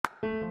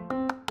Hi,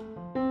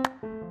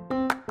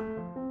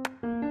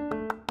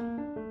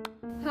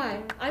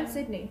 I'm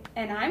Sydney.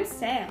 And I'm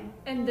Sam.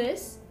 And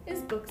this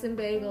is Books and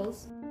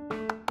Bagels.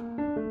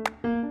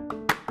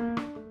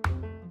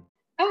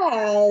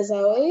 As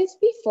always,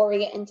 before we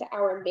get into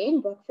our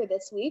main book for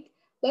this week,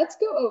 let's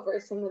go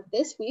over some of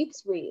this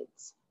week's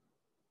reads.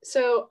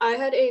 So I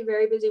had a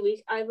very busy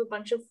week. I have a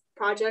bunch of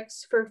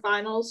projects for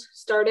finals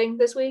starting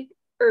this week,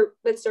 or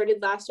that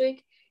started last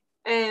week.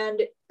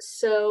 And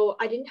so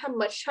I didn't have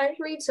much time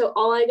to read. So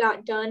all I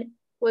got done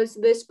was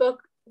this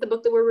book, the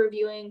book that we're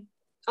reviewing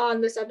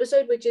on this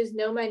episode, which is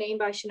Know My Name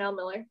by Chanel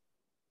Miller.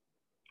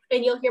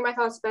 And you'll hear my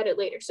thoughts about it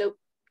later. So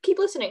keep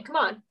listening. Come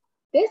on.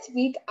 This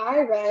week, I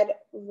read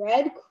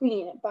Red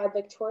Queen by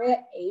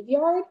Victoria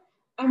Aveyard.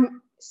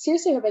 I'm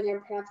seriously hoping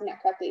I'm pronouncing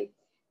that correctly.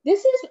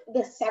 This is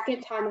the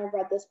second time I've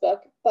read this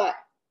book, but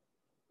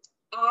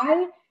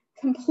I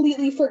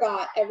completely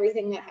forgot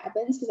everything that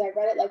happens because I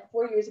read it like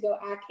 4 years ago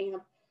at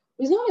camp.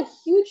 Was not a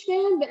huge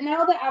fan, but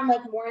now that I'm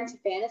like more into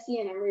fantasy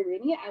and I'm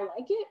rereading it, I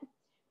like it.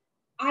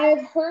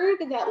 I've heard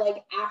that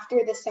like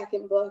after the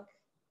second book,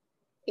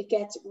 it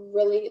gets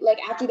really, like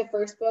after the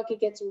first book,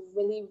 it gets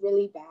really,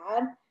 really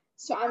bad.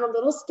 So I'm a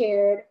little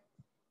scared.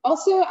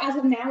 Also, as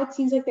of now, it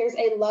seems like there's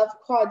a love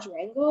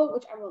quadrangle,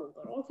 which I'm a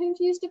little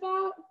confused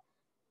about.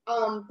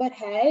 But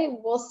hey,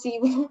 we'll see.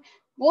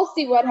 We'll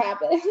see what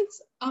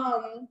happens.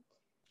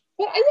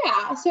 But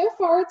yeah, so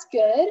far it's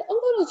good. A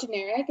little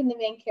generic, and the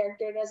main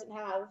character doesn't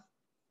have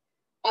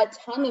a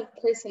ton of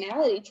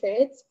personality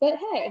traits. But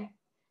hey,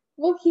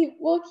 we'll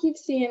keep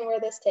seeing where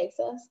this takes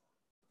us.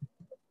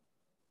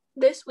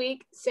 This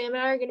week, Sam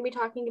and I are going to be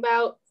talking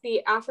about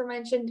the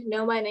aforementioned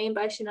Know My Name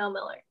by Chanel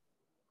Miller.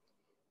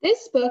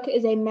 This book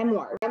is a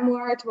memoir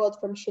told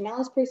from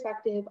Chanel's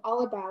perspective,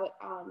 all about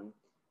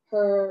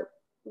her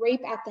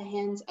rape at the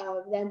hands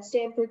of then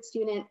Stanford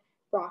student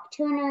Brock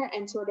Turner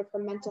and sort of her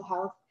mental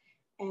health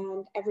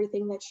and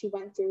everything that she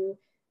went through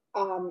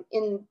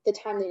in the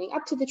time leading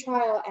up to the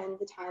trial and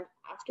the time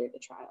after the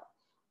trial.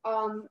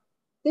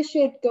 This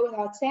should go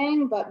without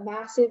saying, but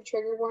massive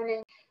trigger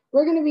warning.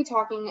 We're going to be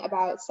talking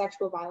about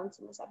sexual violence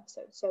in this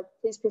episode, so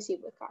please proceed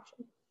with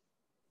caution.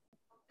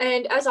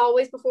 And as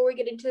always, before we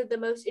get into the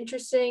most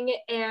interesting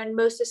and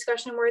most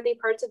discussion-worthy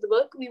parts of the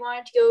book, we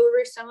wanted to go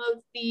over some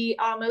of the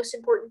most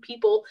important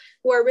people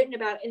who are written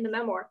about in the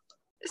memoir.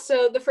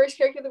 So the first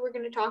character that we're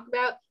going to talk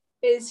about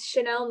is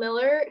Chanel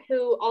Miller,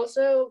 who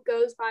also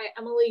goes by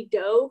Emily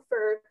Doe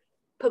for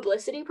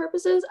publicity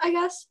purposes, I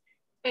guess.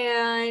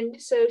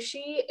 And so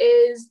she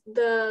is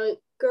the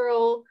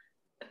girl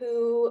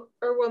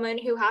or woman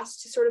who has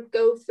to sort of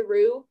go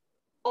through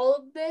all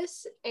of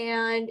this,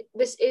 and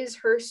this is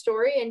her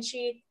story, and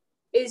she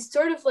is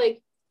sort of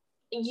like,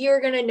 you're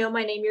gonna know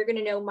my name, you're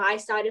gonna know my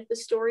side of the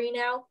story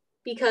now,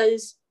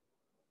 because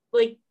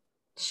like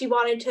she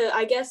wanted to,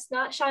 I guess,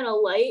 not shine a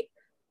light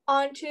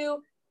onto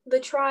the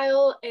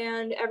trial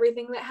and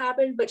everything that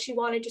happened, but she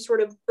wanted to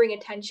sort of bring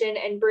attention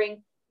and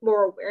bring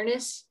more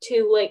awareness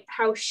to like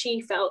how she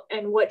felt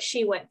and what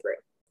she went through.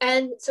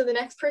 And so the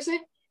next person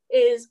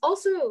is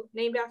also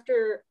named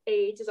after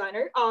a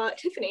designer,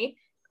 Tiffany.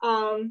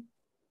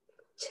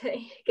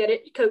 Get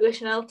it? Coco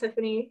Chanel,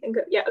 Tiffany, and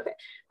yeah, okay.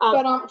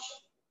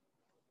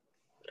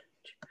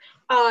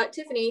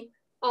 Tiffany.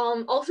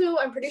 Also,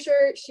 I'm pretty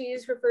sure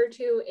she's referred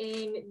to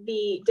in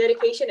the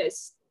dedication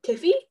as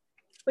Tiffy,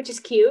 which is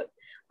cute.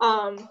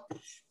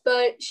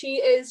 But she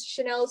is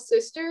Chanel's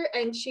sister,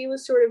 and she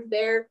was sort of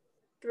there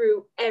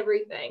through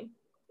everything.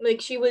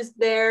 Like, she was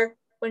there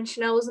when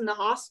Chanel was in the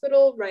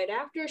hospital right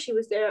after. She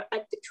was there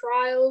at the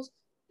trials,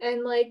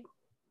 and like,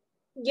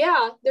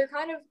 yeah, they're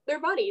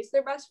buddies.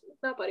 They're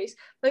not buddies.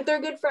 Like, they're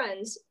good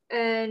friends,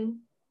 and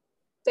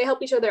they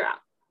help each other out.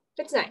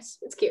 It's nice.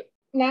 It's cute.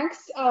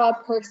 Next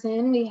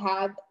person we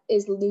have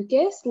is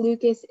Lucas.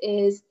 Lucas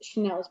is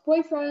Chanel's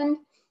boyfriend,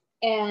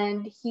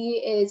 and he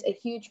is a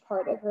huge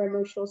part of her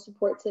emotional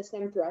support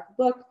system throughout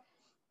the book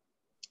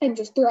and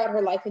just throughout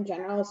her life in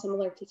general,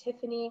 similar to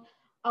Tiffany.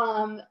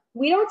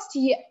 We don't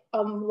see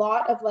a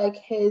lot of like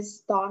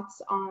his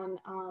thoughts on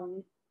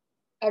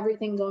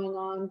everything going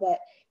on, but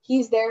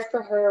he's there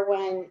for her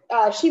when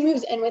she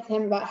moves in with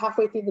him about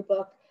halfway through the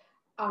book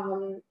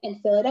in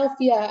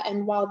Philadelphia,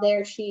 and while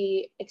there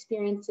she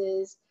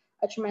experiences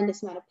a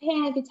tremendous amount of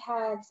panic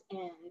attacks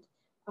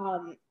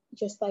and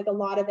just like a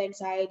lot of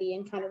anxiety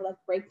and kind of like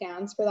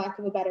breakdowns, for lack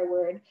of a better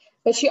word.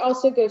 But she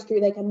also goes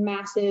through like a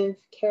massive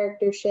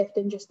character shift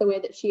in just the way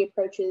that she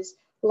approaches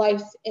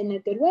life in a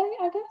good way,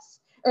 I guess.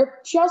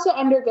 Or she also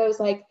undergoes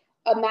like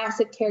a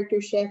massive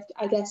character shift,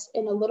 I guess,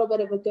 in a little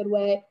bit of a good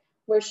way,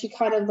 where she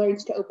kind of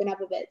learns to open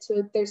up a bit.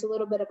 So there's a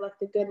little bit of like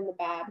the good and the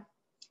bad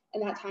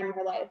in that time in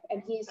her life.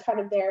 And he's kind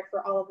of there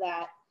for all of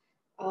that.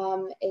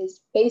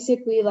 Is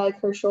basically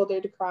like her shoulder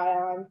to cry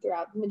on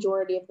throughout the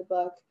majority of the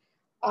book.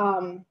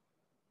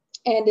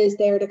 And is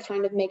there to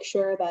kind of make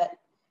sure that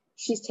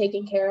she's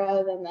taken care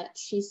of and that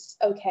she's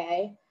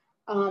okay,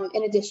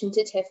 in addition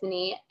to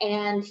Tiffany.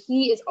 And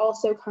he is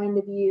also kind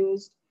of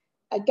used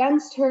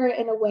against her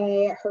in a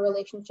way, her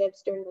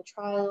relationships during the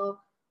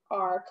trial,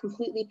 are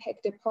completely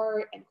picked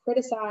apart and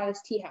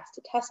criticized. He has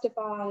to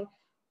testify.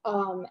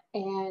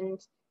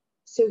 And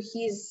so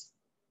his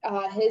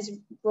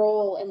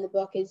role in the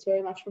book is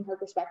very much from her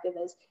perspective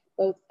as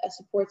both a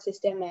support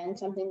system and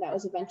something that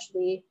was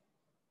eventually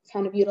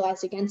kind of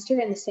utilized against her,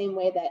 in the same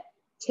way that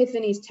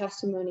Tiffany's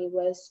testimony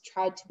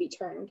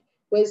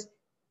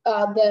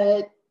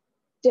the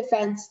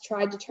defense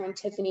tried to turn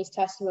Tiffany's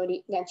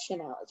testimony against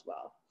Chanel as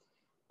well.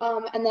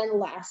 And then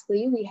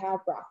lastly, we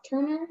have Brock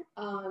Turner.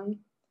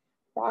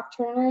 Brock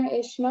Turner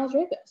is Chanel's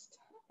rapist,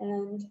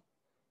 and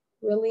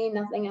really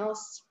nothing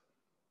else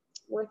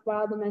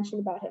worthwhile to mention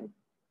about him.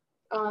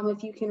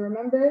 If you can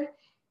remember,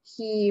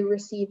 he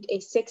received a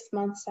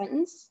 6-month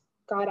sentence,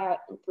 got out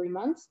in 3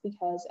 months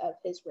because of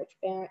his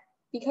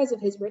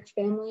rich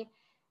family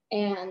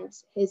and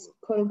his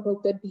quote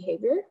unquote good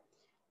behavior,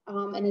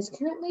 and is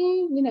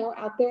currently,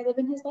 out there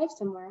living his life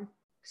somewhere.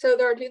 So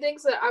there are 2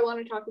 things that I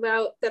want to talk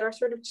about that are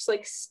sort of just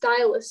like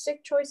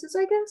stylistic choices,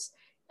 I guess.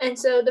 And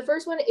so the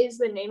first one is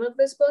the name of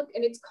this book,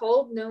 and it's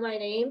called Know My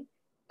Name.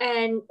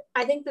 And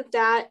I think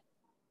that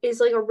is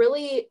like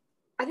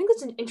I think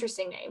that's an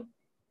interesting name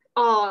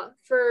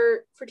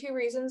for 2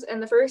 reasons.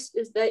 And the first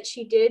is that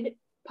she did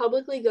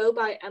publicly go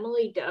by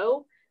Emily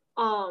Doe.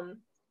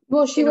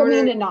 Well, she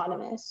remained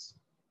anonymous.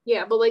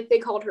 Yeah, but like they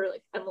called her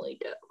like Emily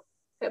Doe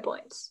at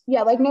points.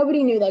 Yeah, like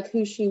nobody knew like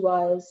who she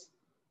was.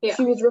 Yeah.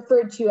 She was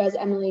referred to as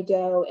Emily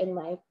Doe in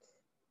like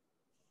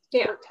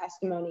court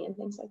testimony and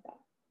things like that.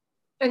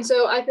 And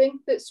so I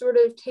think that sort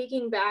of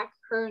taking back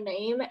her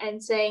name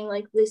and saying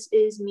like, this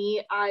is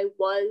me, I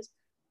was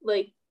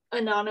like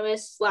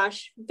anonymous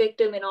 /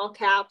 victim in all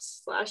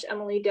caps /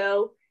 Emily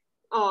Doe,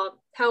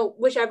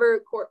 whichever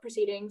court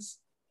proceedings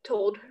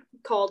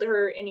called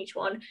her in each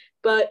one.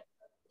 But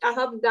I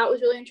thought that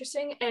was really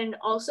interesting. And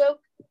also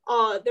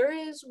there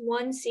is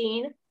one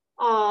scene,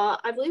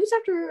 I believe it's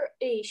after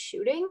a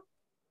shooting,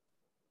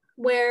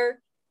 where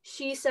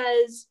she's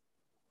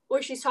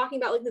talking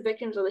about like the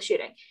victims of the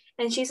shooting.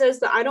 And she says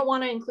that I don't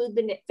want to include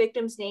the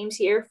victims' names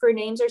here, for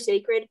names are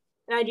sacred,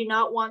 and I do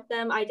not want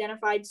them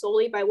identified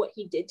solely by what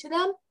he did to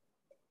them.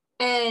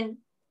 And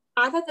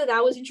I thought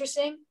that was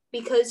interesting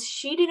because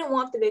she didn't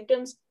want the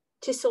victims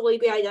to solely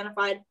be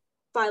identified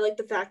by like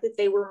the fact that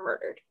they were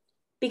murdered,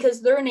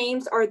 because their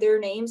names are their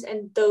names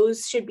and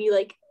those should be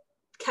like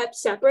kept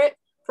separate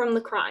from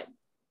the crime.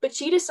 But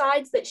she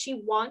decides that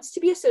she wants to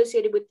be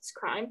associated with this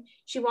crime.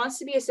 She wants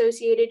to be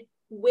associated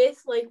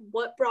with like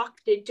what Brock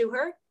did to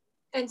her.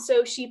 And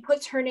so she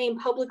puts her name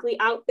publicly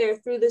out there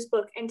through this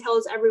book and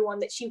tells everyone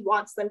that she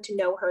wants them to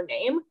know her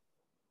name.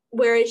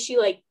 Whereas she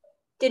like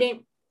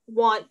didn't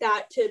want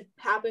that to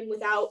happen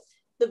without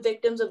the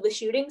victims of the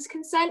shootings'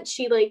 consent.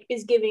 She like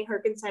is giving her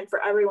consent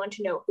for everyone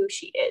to know who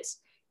she is.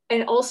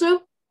 And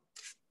also,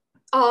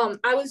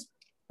 I was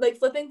like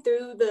flipping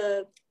through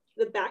the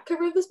back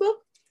cover of this book,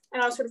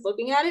 and I was sort of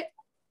looking at it,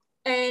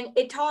 and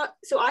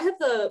so I have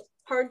the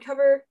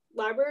hardcover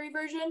library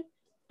version,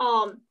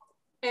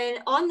 and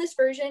on this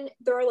version,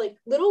 there are like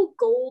little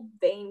gold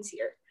veins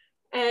here.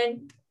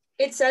 And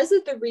it says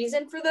that the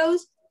reason for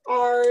those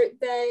are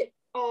that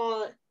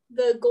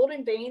the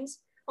golden veins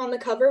on the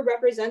cover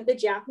represent the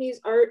Japanese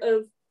art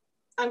of,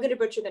 I'm going to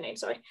butcher the name,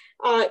 sorry,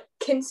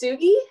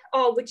 kintsugi,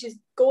 which is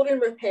golden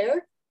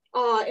repair,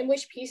 in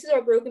which pieces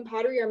of broken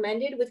pottery are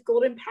mended with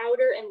golden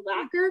powder and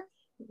lacquer,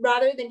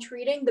 rather than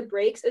treating the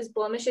breaks as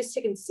blemishes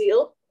to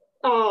conceal.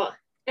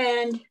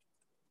 And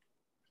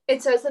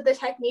it says that the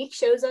technique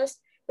shows us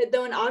that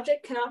though an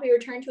object cannot be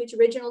returned to its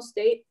original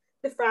state,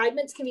 the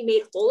fragments can be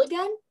made whole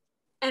again.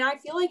 And I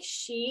feel like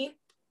she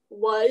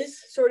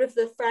was sort of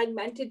the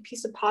fragmented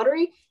piece of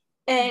pottery,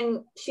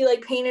 and she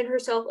like painted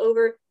herself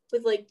over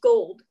with like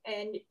gold.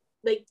 And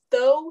like,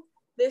 though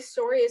this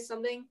story is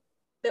something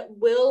that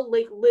will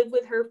like live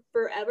with her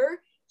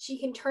forever, she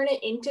can turn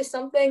it into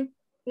something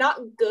not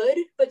good,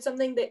 but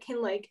something that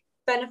can like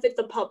benefit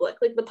the public.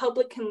 Like the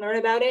public can learn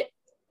about it,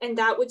 and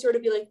that would sort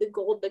of be like the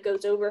gold that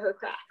goes over her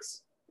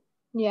cracks.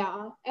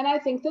 Yeah, and I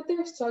think that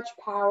there's such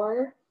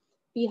power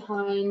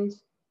behind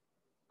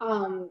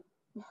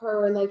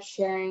her like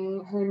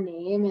sharing her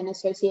name and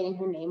associating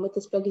her name with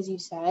this book, as you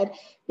said,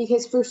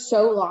 because for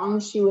so long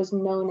she was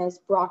known as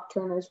Brock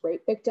Turner's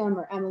rape victim,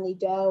 or Emily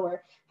Doe,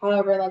 or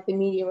however like the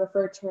media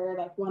referred to her,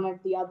 like one or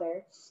the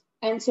other.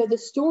 And so the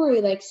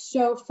story like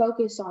so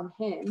focused on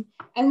him.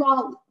 And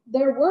while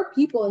there were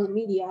people in the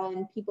media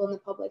and people in the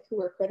public who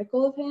were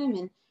critical of him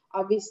and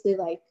obviously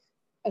like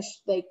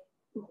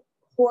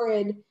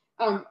horrid,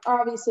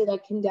 obviously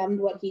like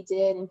condemned what he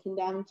did and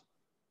condemned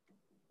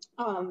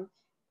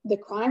the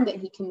crime that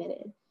he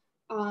committed.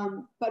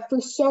 But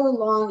for so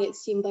long, it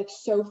seemed like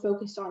so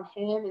focused on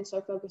him and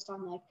so focused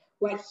on like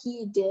what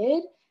he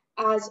did,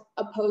 as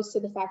opposed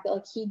to the fact that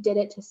like he did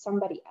it to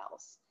somebody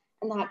else.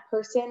 And that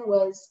person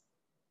was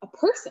a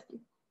person,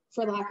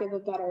 for lack of a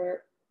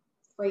better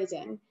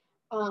phrasing.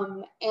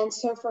 And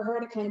so for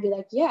her to kind of be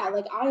like, yeah,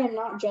 like I am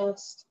not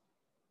just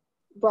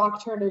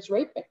Brock Turner's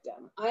rape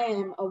victim. I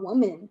am a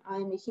woman. I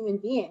am a human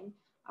being.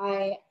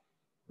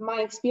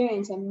 My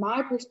experience and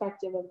my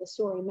perspective of the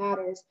story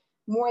matters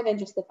more than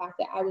just the fact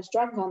that I was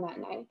drunk on that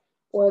night,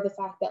 or the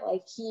fact that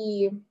like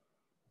he,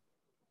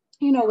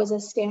 you know, was a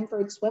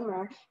Stanford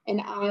swimmer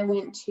and I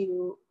went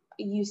to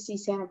UC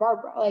Santa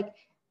Barbara. Like,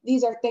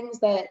 these are things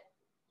that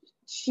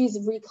she's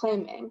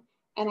reclaiming.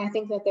 And I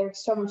think that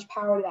there's so much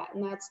power to that.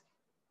 And that's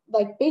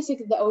like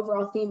basically the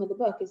overall theme of the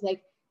book, is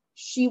like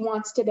she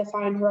wants to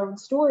define her own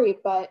story,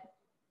 but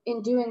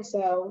in doing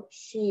so,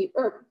 she's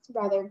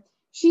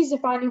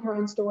defining her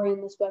own story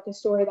in this book, a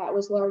story that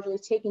was largely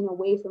taken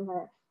away from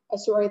her, a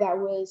story that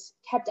was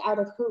kept out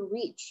of her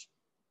reach.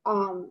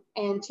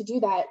 And to do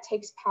that, it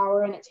takes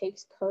power and it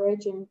takes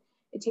courage and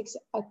it takes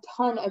a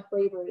ton of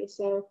bravery.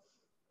 So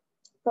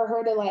for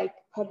her to like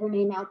put her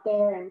name out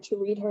there and to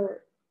read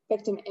her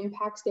victim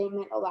impact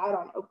statement aloud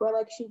on Oprah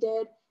like she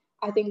did,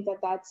 I think that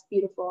that's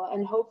beautiful.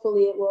 And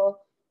hopefully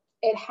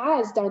it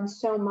has done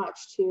so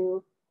much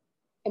to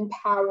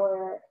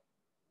empower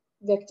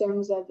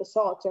victims of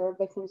assault or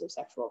victims of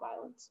sexual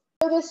violence.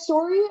 So the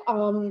story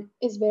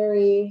is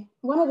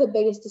one of the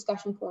biggest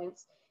discussion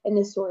points in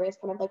this story is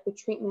kind of like the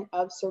treatment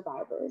of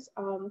survivors.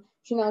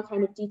 Chanel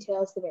kind of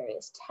details the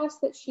various tests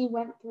that she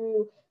went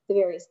through, the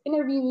various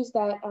interviews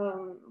that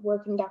were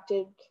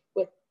conducted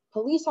with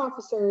police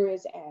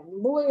officers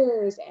and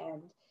lawyers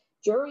and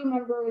jury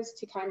members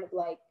to kind of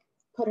like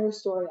put her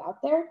story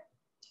out there.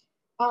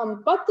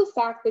 But the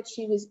fact that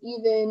she was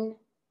even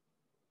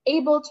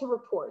able to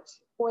report,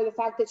 or the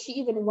fact that she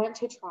even went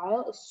to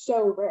trial, is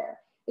so rare.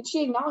 And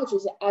she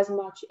acknowledges it as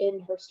much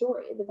in her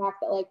story. The fact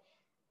that, like,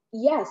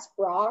 yes,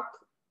 Brock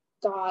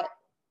got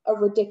a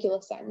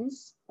ridiculous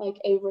sentence, like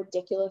a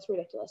ridiculous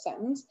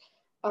sentence.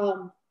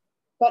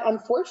 But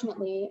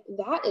unfortunately,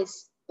 that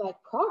is like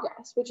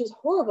progress, which is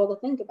horrible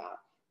to think about.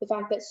 The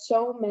fact that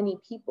so many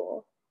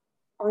people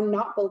are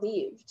not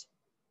believed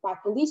by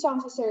police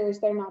officers,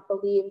 they're not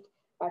believed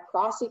by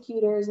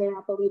prosecutors, they're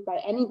not believed by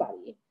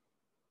anybody,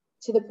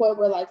 to the point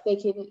where like they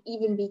can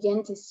even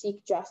begin to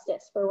seek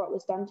justice for what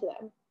was done to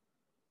them.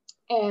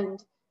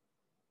 And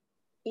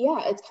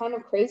yeah, it's kind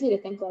of crazy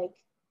to think like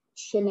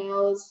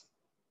Chanel's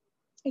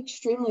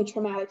extremely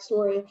traumatic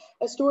story,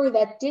 a story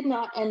that did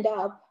not end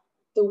up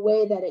the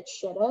way that it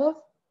should have,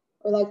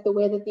 or like the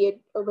way that the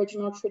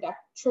original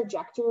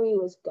trajectory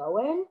was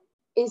going,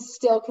 is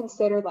still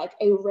considered like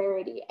a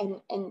rarity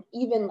and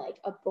even like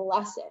a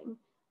blessing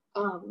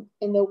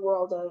in the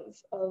world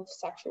of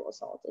sexual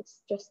assault.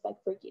 It's just like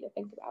freaky to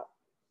think about.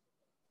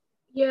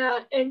 Yeah,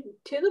 and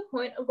to the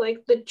point of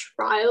like the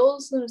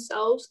trials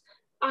themselves,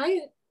 I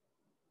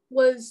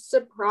was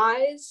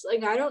surprised.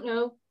 Like, I don't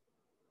know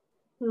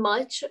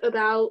much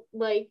about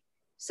like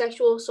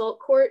sexual assault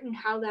court and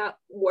how that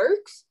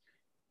works,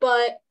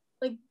 but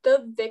like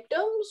the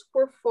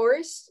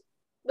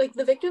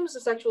victims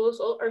of sexual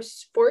assault are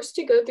forced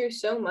to go through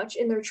so much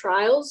in their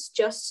trials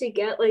just to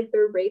get like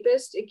their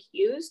rapist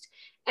accused.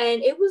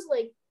 And it was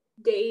like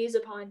days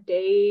upon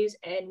days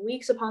and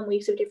weeks upon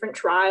weeks of different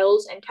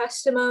trials and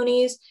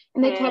testimonies.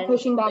 And they kept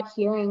pushing back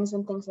hearings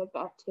and things like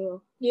that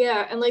too.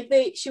 Yeah, and like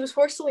she was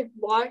forced to like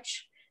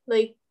watch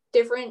like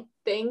different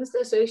things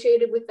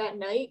associated with that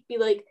night be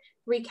like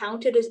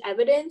recounted as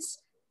evidence.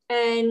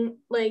 And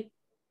like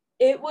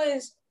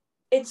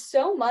it's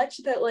so much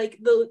that like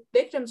the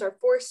victims are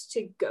forced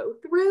to go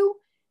through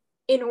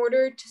in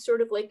order to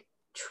sort of like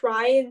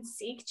try and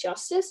seek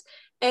justice.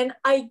 And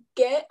I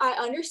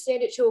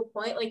understand it to a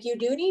point. Like, you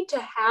do need to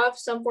have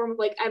some form of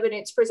like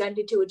evidence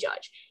presented to a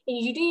judge, and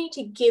you do need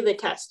to give a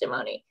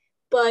testimony,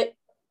 but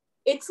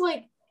it's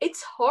like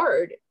it's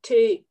hard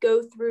to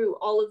go through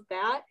all of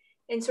that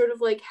and sort of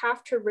like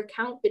have to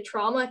recount the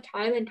trauma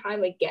time and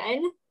time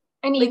again.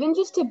 And like, even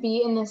just to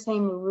be in the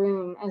same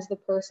room as the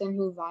person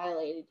who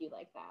violated you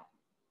like that.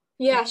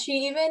 Yeah,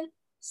 she even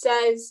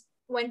says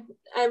when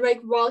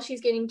like while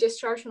she's getting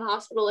discharged from the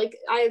hospital, like,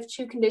 I have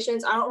 2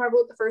 conditions. I don't remember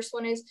what the first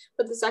one is,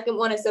 but the second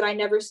one is that I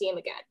never see him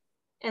again.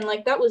 And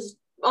like that was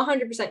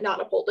 100%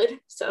 not upholded.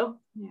 So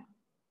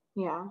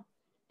yeah.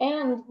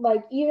 And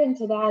like even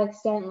to that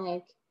extent,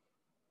 like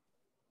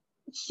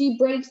she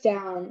breaks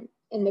down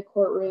in the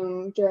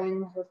courtroom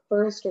during her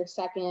first or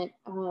second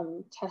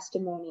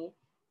testimony,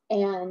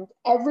 and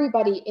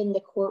everybody in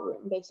the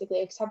courtroom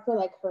basically, except for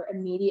like her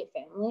immediate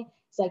family,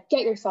 is like,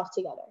 get yourself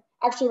together.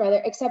 Actually,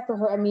 rather, except for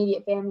her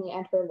immediate family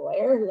and her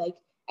lawyer, who like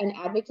an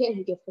advocate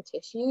who gives her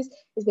tissues,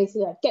 is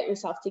basically like, get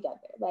yourself together.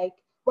 Like,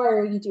 why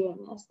are you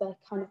doing this? That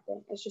kind of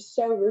thing. It's just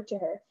so rude to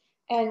her.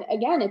 And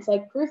again, it's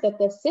like proof that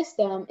the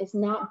system is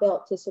not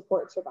built to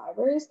support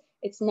survivors.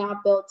 It's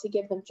not built to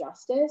give them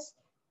justice,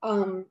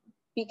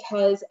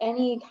 because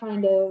any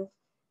kind of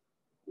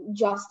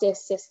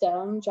justice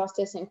system,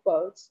 justice in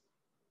quotes,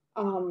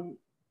 that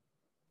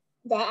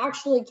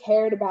actually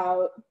cared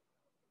about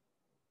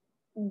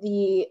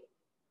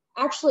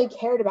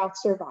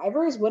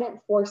survivors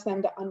wouldn't force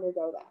them to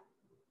undergo that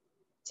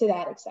to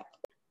that extent.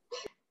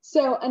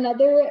 So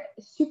another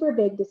super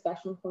big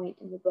discussion point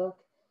in the book,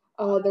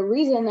 the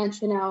reason that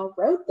Chanel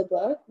wrote the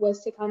book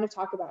was to kind of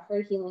talk about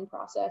her healing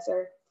process,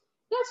 or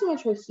not so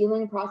much her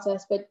healing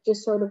process, but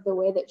just sort of the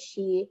way that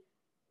she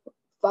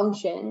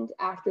functioned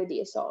after the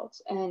assault.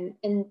 And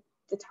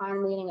the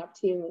time leading up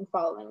to and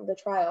following the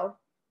trial.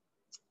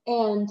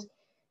 And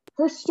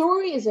her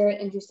story is very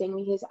interesting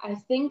because I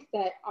think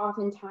that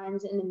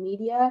oftentimes in the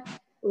media,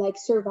 like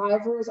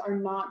survivors are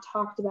not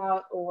talked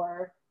about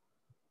or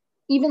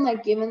even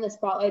like given the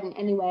spotlight in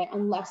any way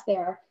unless they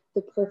are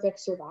the perfect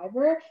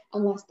survivor,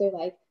 unless they're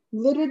like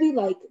literally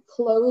like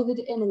clothed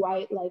in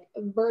white, like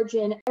a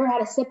virgin, never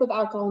had a sip of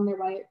alcohol in their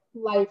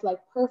life, like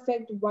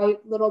perfect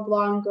white little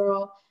blonde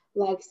girl,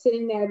 like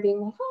sitting there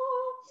being like,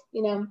 oh,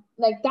 you know,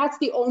 like that's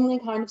the only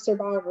kind of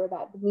survivor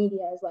that the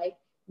media is like,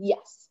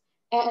 yes.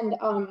 And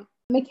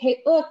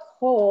Michaela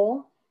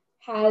Coel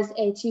has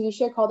a TV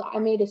show called I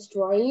May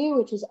Destroy You,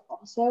 which is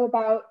also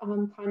about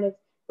kind of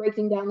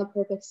breaking down the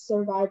perfect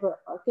survivor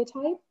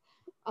archetype,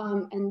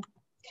 and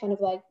kind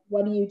of like,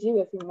 what do you do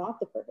if you're not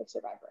the perfect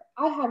survivor?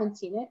 I haven't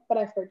seen it, but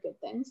I've heard good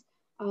things.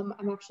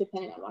 I'm actually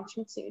planning on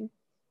watching it soon.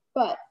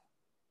 But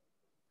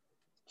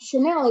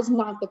Chanel is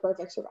not the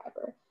perfect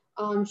survivor.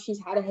 She's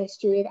had a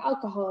history of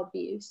alcohol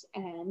abuse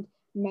and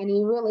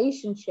many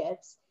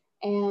relationships,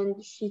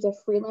 and she's a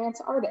freelance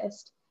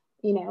artist,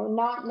 you know,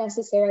 not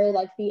necessarily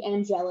like the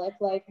angelic,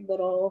 like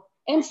little,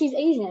 and she's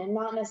Asian,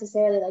 not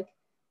necessarily like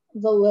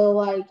the little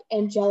like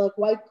angelic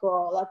white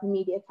girl that the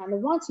media kind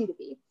of wants you to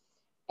be.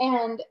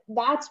 And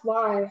that's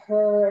why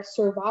her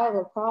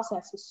survival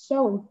process is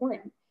so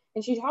important.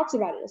 And she talks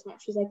about it as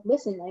much. She's like,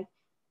 listen, like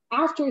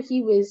after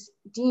he was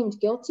deemed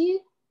guilty,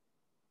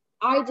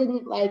 I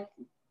didn't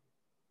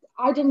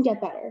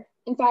get better.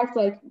 In fact,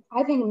 like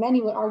I think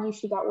many would argue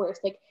she got worse.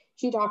 Like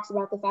she talks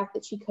about the fact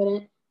that she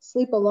couldn't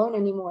sleep alone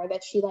anymore,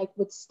 that she like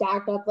would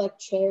stack up like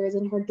chairs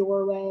in her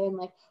doorway and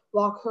like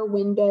lock her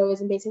windows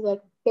and basically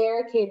like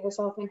barricade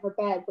herself in her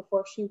bed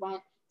before she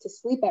went to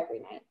sleep every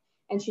night.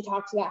 And she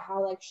talks about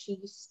how like she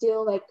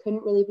still like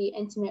couldn't really be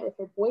intimate with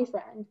her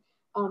boyfriend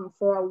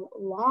for a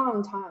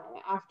long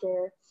time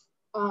after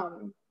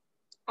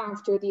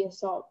the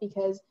assault,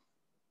 because,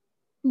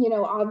 you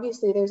know,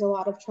 obviously there's a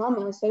lot of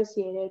trauma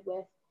associated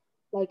with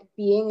like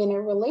being in a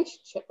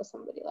relationship with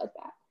somebody like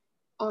that.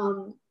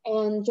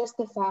 And just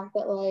the fact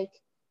that like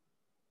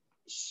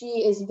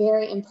she is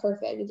very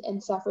imperfect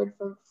and suffered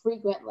from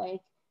frequent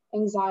like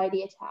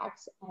anxiety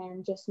attacks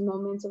and just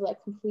moments of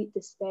like complete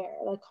despair,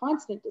 like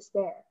constant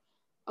despair,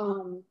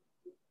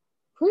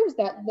 proves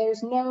that there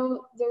is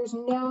no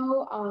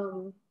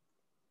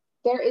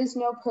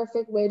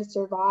perfect way to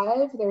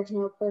survive. There's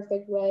no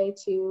perfect way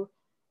to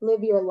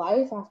live your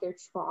life after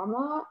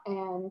trauma,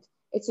 and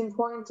it's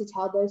important to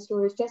tell those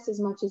stories just as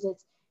much as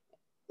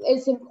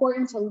it's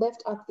important to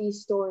lift up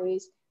these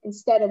stories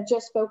instead of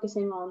just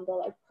focusing on the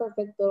like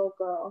perfect little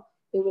girl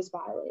who was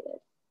violated.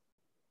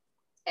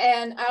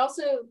 And I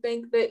also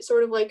think that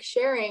sort of like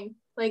sharing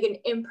like an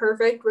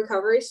imperfect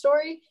recovery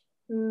story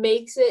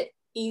makes it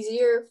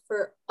easier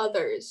for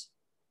others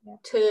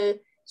to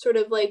sort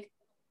of like,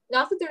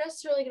 not that they're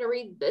necessarily going to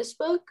read this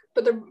book,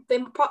 but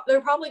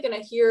they're probably going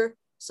to hear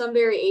some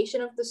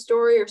variation of the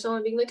story or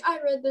someone being like, I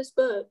read this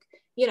book,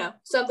 you know,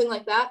 something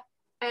like that.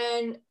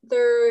 And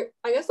I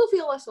guess they'll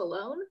feel less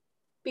alone,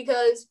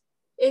 because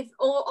if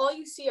all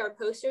you see are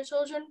poster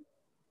children,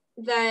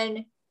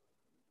 then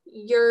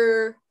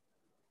you're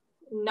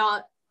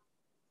not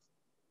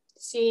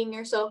seeing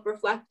yourself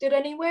reflected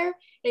anywhere.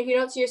 And if you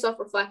don't see yourself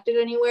reflected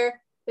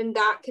anywhere, then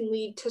that can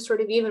lead to sort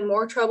of even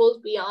more troubles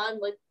beyond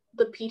like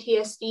the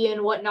PTSD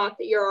and whatnot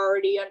that you're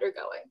already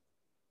undergoing.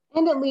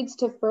 And it leads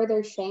to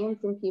further shame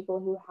from people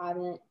who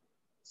haven't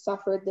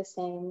suffered the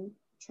same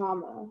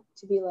trauma,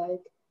 to be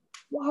like,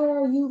 why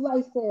are you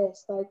like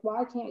this? Like,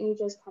 why can't you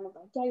just kind of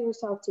like get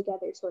yourself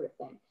together, sort of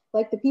thing?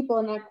 Like the people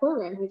in that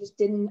courtroom who just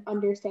didn't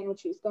understand what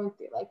she was going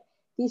through. Like,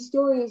 these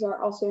stories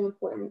are also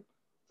important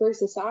for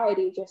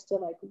society, just to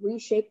like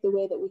reshape the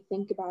way that we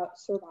think about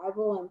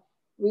survival and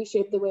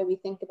reshape the way we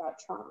think about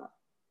trauma.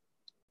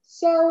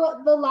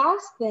 So the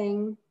last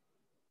thing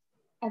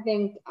I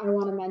think I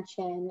want to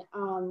mention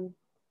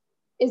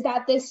is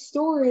that this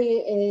story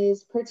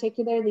is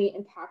particularly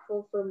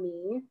impactful for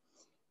me,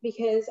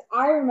 because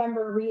I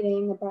remember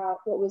reading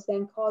about what was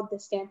then called the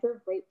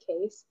Stanford rape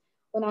case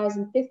when I was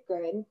in 5th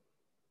grade.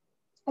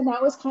 And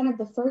that was kind of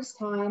the first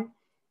time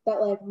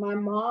that like my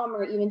mom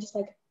or even just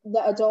like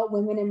the adult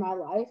women in my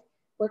life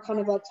were kind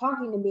of like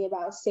talking to me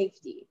about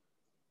safety,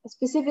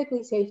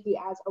 specifically safety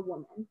as a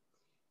woman.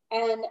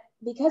 And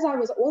because I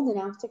was old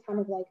enough to kind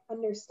of like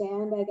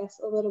understand, I guess,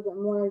 a little bit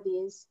more of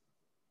these,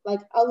 like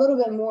a little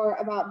bit more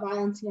about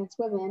violence against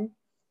women,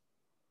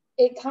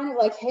 it kind of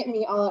like hit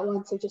me all at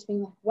once of just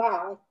being like,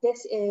 wow, like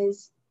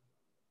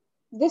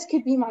this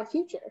could be my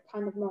future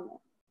kind of moment.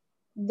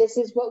 This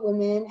is what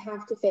women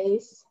have to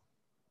face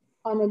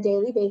on a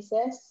daily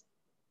basis.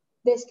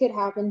 This could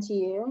happen to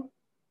you,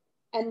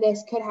 and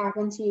this could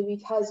happen to you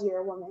because you're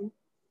a woman.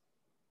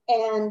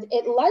 And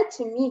it led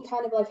to me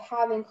kind of like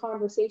having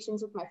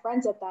conversations with my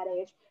friends at that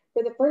age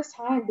for the first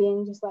time,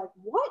 being just like,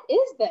 what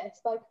is this?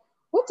 Like,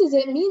 what does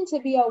it mean to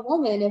be a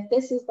woman if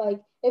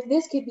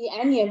this could be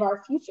any of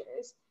our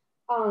futures?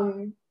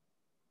 And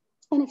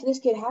if this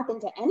could happen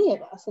to any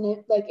of us, and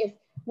if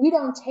we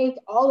don't take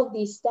all of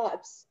these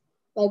steps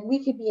Like,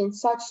 we could be in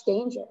such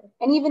danger.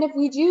 And even if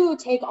we do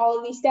take all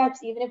of these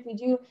steps, even if we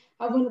do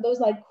have one of those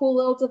like cool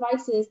little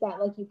devices that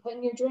like you put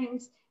in your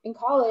drinks in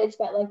college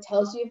that like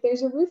tells you if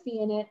there's a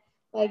roofie in it,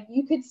 like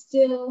you could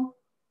still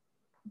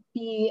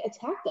be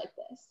attacked like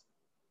this.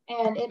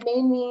 And it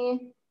made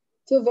me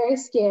feel very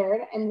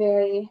scared and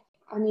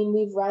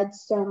we've read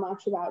so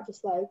much about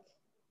just like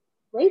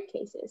rape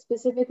cases,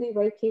 specifically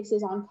rape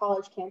cases on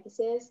college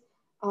campuses,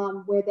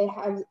 where they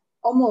have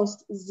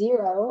almost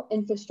zero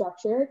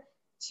infrastructure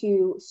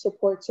to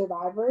support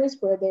survivors,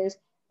 where there's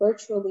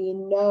virtually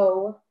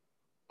no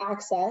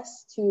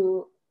access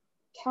to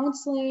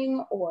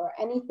counseling or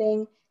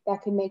anything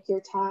that could make your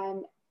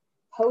time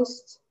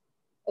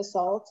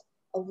post-assault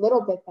a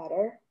little bit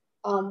better,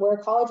 where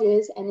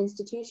colleges and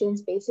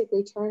institutions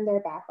basically turn their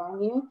back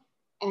on you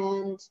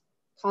and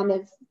kind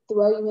of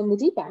throw you in the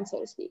deep end, so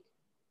to speak.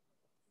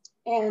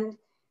 And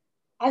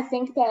I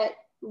think that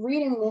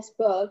reading this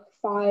book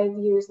 5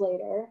 years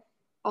later,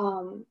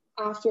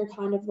 after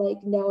kind of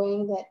like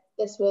knowing that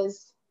this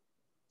was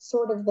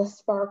sort of the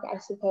spark, I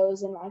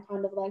suppose, in my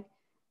kind of like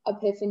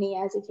epiphany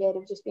as a kid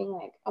of just being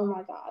like, oh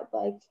my God,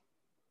 like,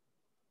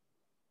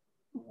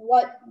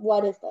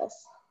 what is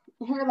this?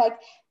 Or like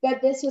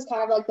that this was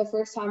kind of like the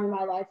first time in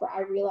my life where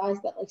I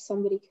realized that like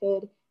somebody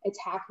could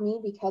attack me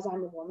because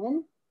I'm a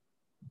woman.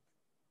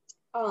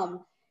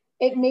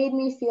 It made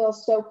me feel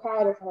so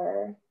proud of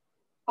her,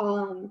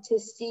 to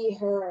see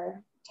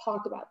her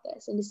talk about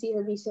this and to see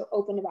her be so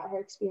open about her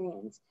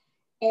experience.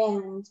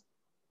 And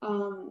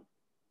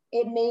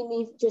it made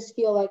me just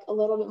feel like a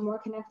little bit more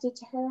connected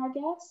to her, I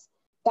guess.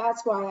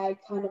 That's why I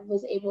kind of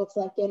was able to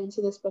like get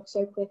into this book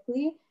so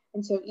quickly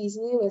and so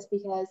easily, was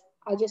because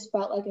I just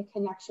felt like a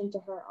connection to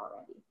her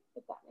already,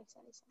 if that makes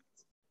any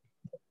sense.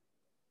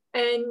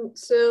 And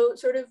so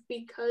sort of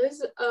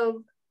because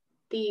of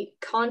the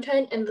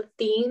content and the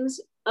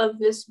themes of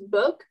this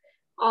book,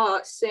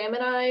 Sam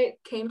and I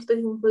came to the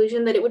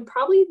conclusion that it would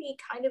probably be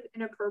kind of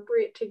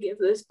inappropriate to give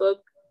this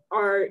book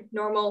our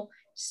normal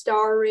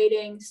star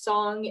rating,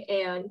 song,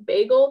 and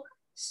bagel.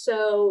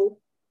 So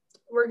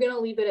we're going to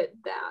leave it at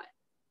that.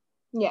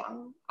 Yeah,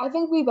 I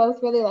think we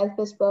both really like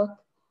this book.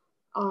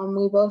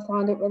 We both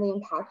found it really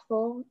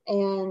impactful.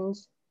 And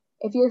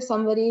if you're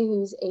somebody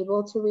who's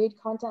able to read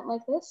content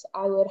like this,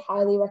 I would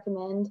highly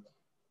recommend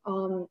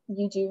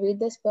you do read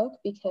this book,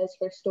 because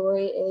her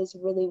story is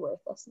really worth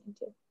listening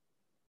to.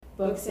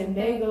 Books and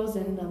bagels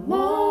in the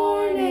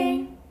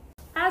morning.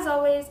 As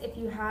always, if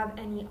you have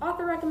any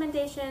author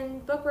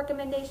recommendations, book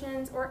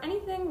recommendations, or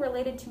anything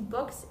related to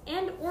books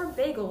and or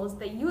bagels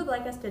that you would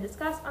like us to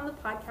discuss on the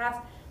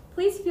podcast,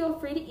 please feel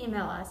free to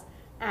email us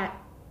at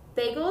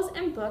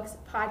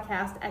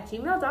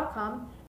bagelsandbookspodcast@gmail.com,